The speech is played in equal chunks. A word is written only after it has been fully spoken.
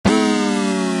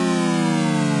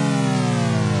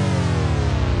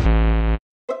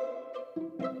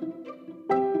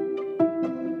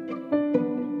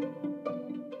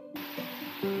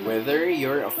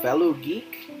you're a fellow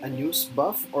geek, a news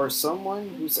buff, or someone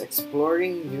who's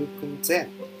exploring new content,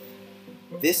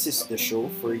 this is the show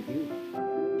for you.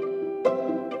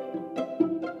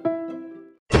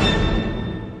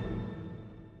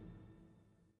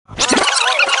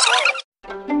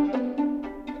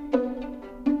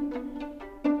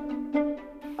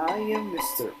 I am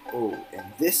Mr. O,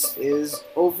 and this is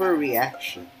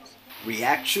Overreactions,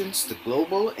 reactions to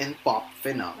global and pop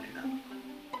phenomena.